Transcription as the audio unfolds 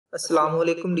अस्सलाम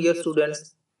वालेकुम dear students.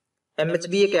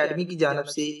 MHB academy की जानिब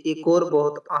से एक और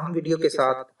बहुत अहम वीडियो के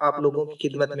साथ आप लोगों की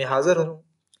खिदमत में हाजिर हूँ।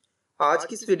 आज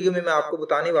की इस वीडियो में मैं आपको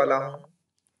बताने वाला हूँ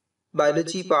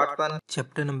बायोलॉजी पार्ट 1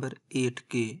 चैप्टर नंबर 8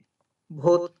 के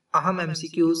बहुत अहम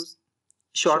MCQs,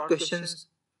 short questions,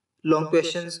 long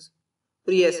questions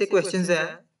और ये ऐसे क्वेश्चंस हैं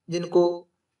जिनको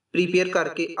प्रिपेयर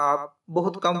करके आप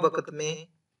बहुत कम वक्त में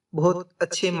बहुत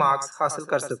अच्छे मार्क्स हासिल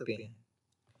कर सकते हैं।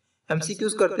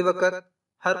 एमसीक्यूज करते वक्त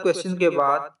हर क्वेश्चन के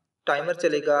बाद टाइमर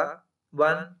चलेगा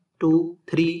 1, 2,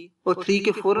 3 और 3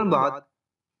 के फौरन बाद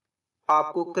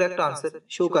आपको करेक्ट आंसर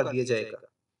शो कर दिया जाएगा।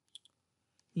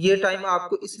 ये टाइम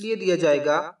आपको इसलिए दिया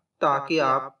जाएगा ताकि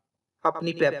आप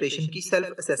अपनी प्रेपरेशन की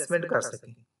सेल्फ असेसमेंट कर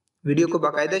सकें। वीडियो को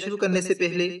बाकायदा शुरू करने से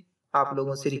पहले आप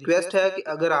लोगों से रिक्वेस्ट है कि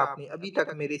अगर आपने अभी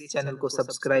तक मेरे इस चैनल को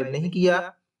सब्सक्राइब नहीं किया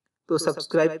तो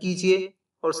सब्सक्राइब कीजिए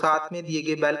और साथ में दिए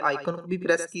गए बेल आइकन को भी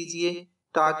प्रेस कीजिए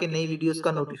ताकि नई वीडियोस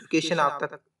का नोटिफिकेशन आप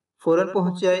तक फौरन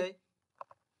पहुंच जाए।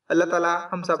 अल्लाह ताला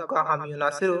हम सबका हामी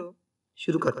नासिर हो।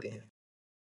 शुरू करते हैं।